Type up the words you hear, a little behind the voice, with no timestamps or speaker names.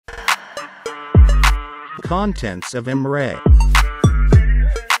Contents of MRE.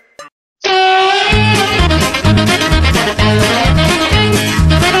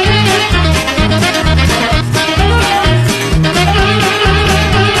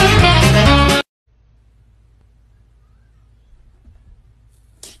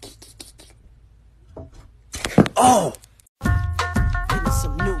 Oh! Give me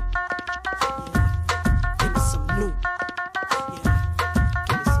some new. Yeah. Give me some new. Yeah.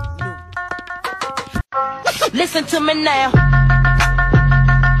 Give me some new. Listen to me now.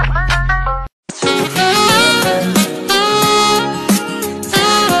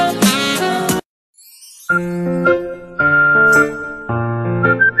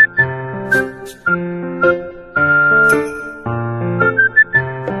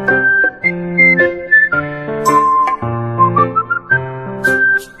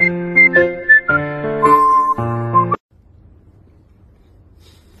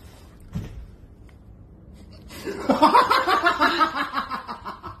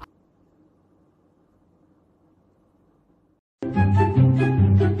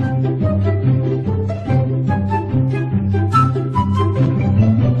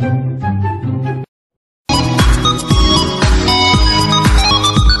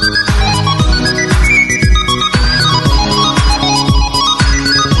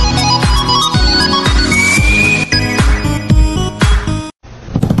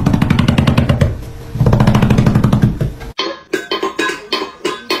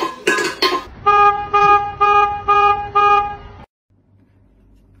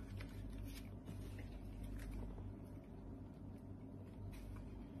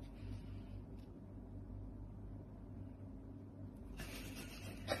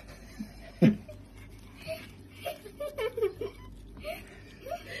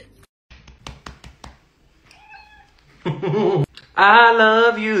 I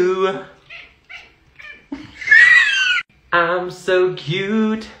love you. I'm so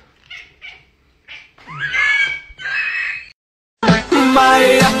cute.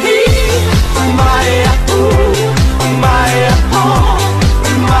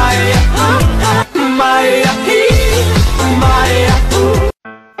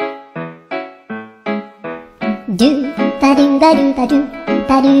 Do ba do ba do ba do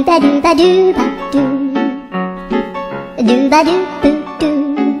ba do ba do ba do ba do do ba do boo do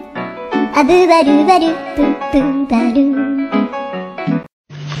a boo ba do boo boo ba do.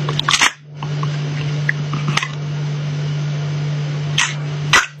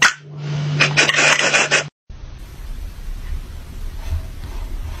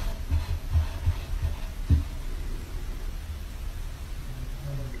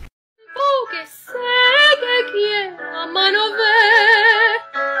 Que sé que quiero a mano ver.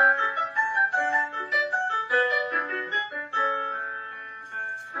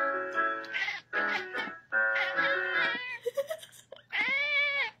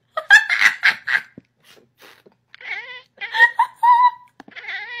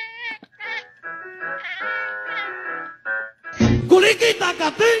 Kulikita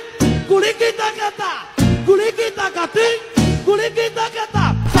kating, kulikita kata, kulikita kating, kulikita kata,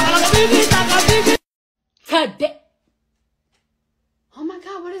 kulikita kating. Today. Oh my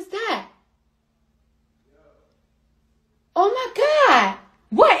God, what is that? Oh my God,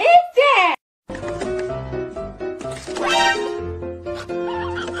 what is that?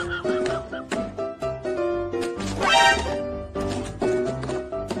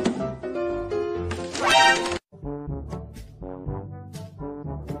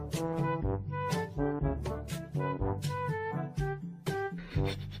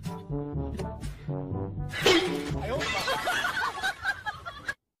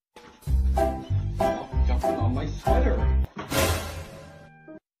 Jumping on my sweater.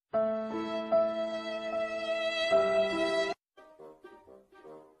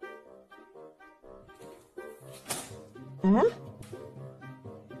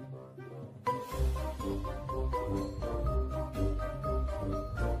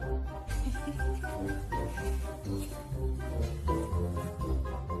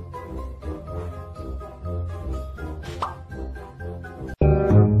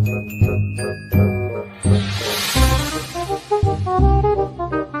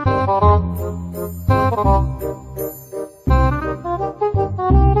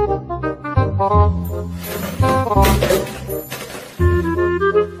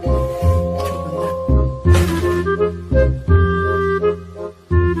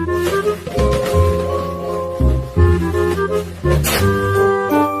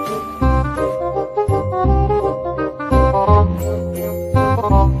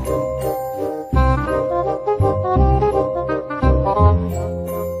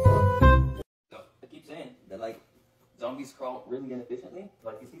 really inefficiently.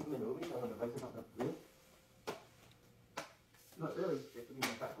 Like you see them in movies, and when the legs are not really. Not really. They could be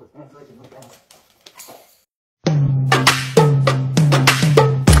more backwards and so they can look down.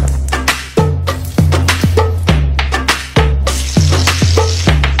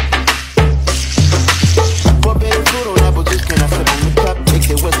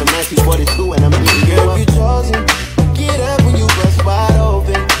 And I'm eating girl, you chosen. Get up when you bust wide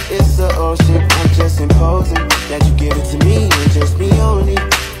open. It's the ocean, I'm just imposing that you give it to me and just me only.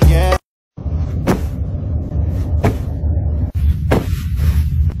 Yeah.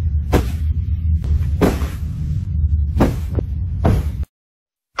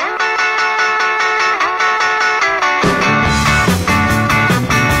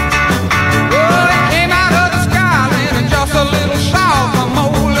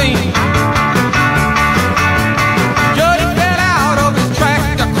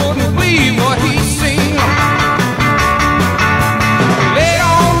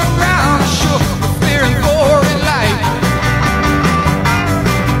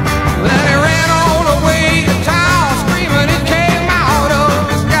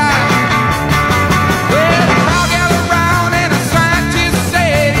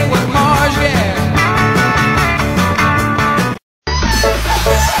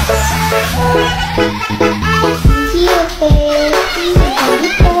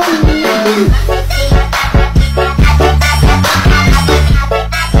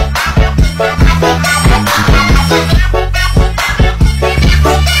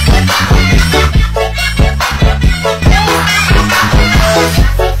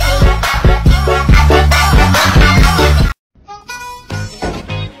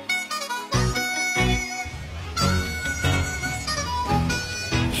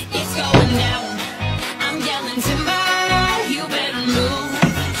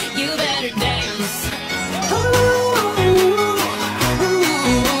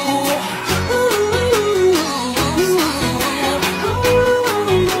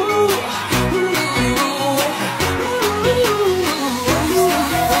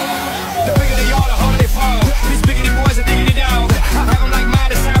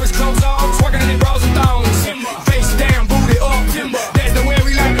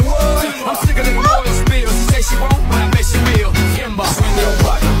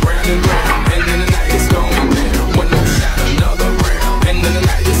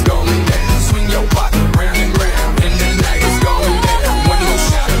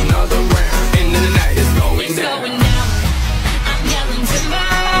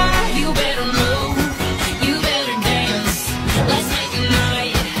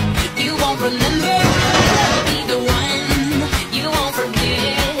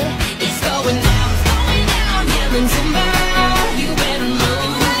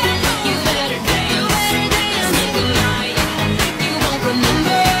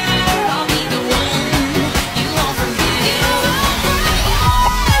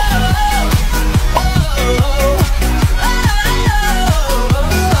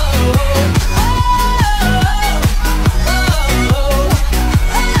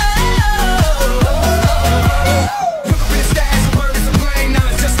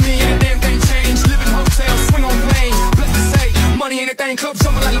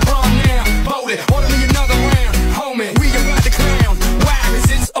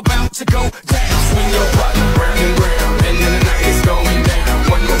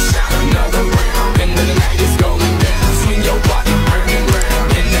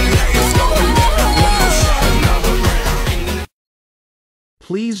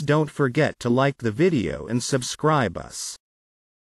 Please don't forget to like the video and subscribe us.